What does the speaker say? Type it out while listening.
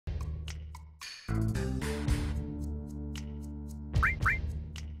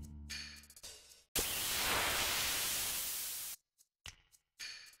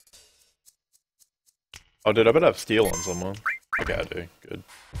Oh, dude, I better have steel on someone. Okay, I do. Good.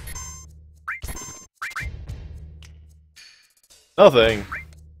 Nothing!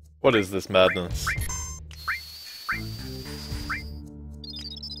 What is this madness?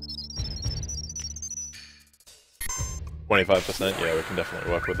 %, yeah, we can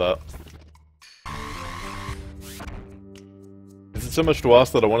definitely work with that. Is it so much to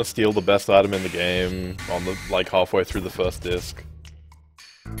ask that I want to steal the best item in the game on the, like, halfway through the first disc?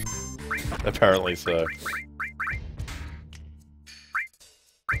 Apparently so.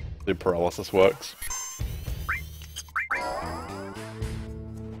 The paralysis works.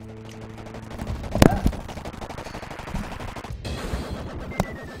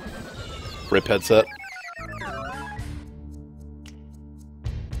 Rip headset.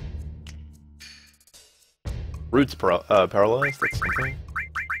 Root's paralyzed, that's something.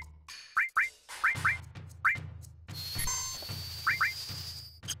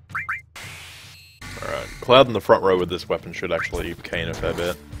 Alright, Cloud in the front row with this weapon should actually cane a fair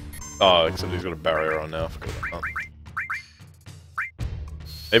bit. Oh, except he's got a barrier on now, I forgot about that.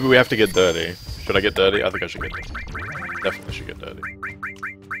 Maybe we have to get dirty. Should I get dirty? I think I should get dirty. Definitely should get dirty.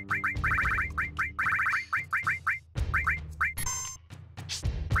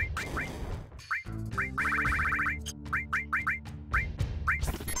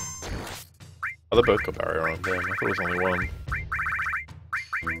 Oh, they both got barrier on. Damn, I thought it was only one.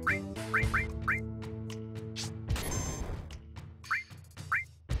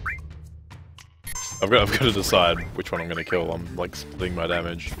 I've got to decide which one I'm going to kill. I'm, like, splitting my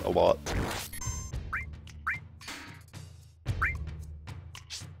damage a lot.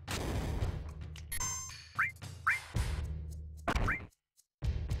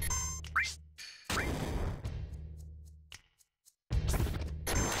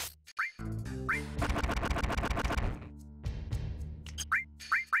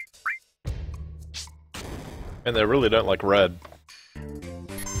 And they really don't like red.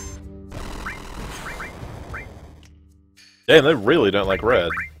 Damn, they really don't like red.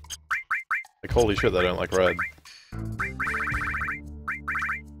 Like, holy shit, they don't like red.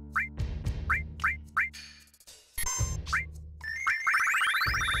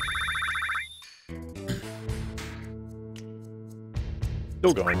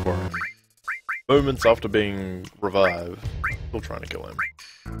 Still going for him. Moments after being revived. Still trying to kill him.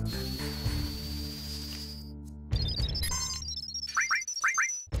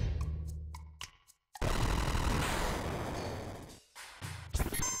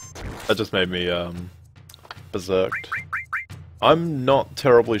 That just made me, berserked. I'm not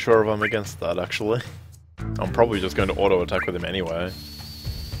terribly sure if I'm against that, actually. I'm probably just going to auto-attack with him anyway.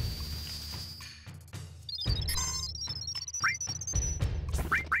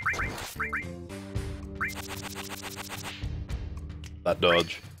 That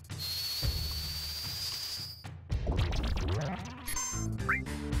dodge.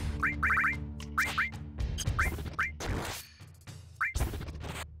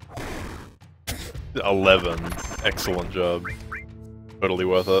 $11. Excellent job. Totally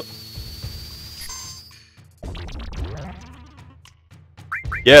worth it.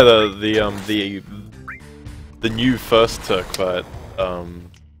 Yeah, the new first Turk fight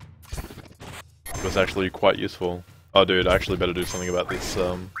was actually quite useful. Oh, dude, I actually better do something about this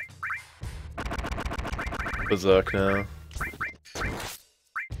berserk now.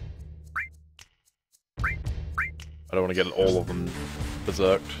 I don't want to get all of them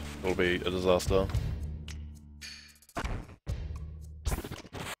berserked. It'll be a disaster.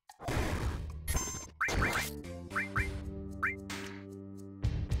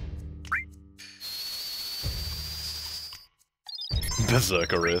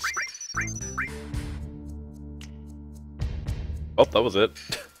 Berserker risk. Oh, that was it.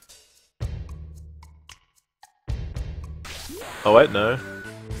 Oh wait, no.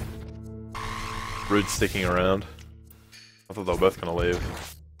 Rude's sticking around. I thought they were both gonna leave.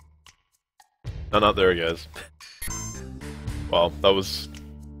 No, there he goes. Well, that was...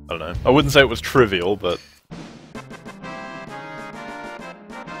 I don't know. I wouldn't say it was trivial, but...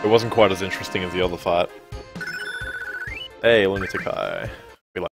 it wasn't quite as interesting as the other fight. Hey, Lunatic Eye.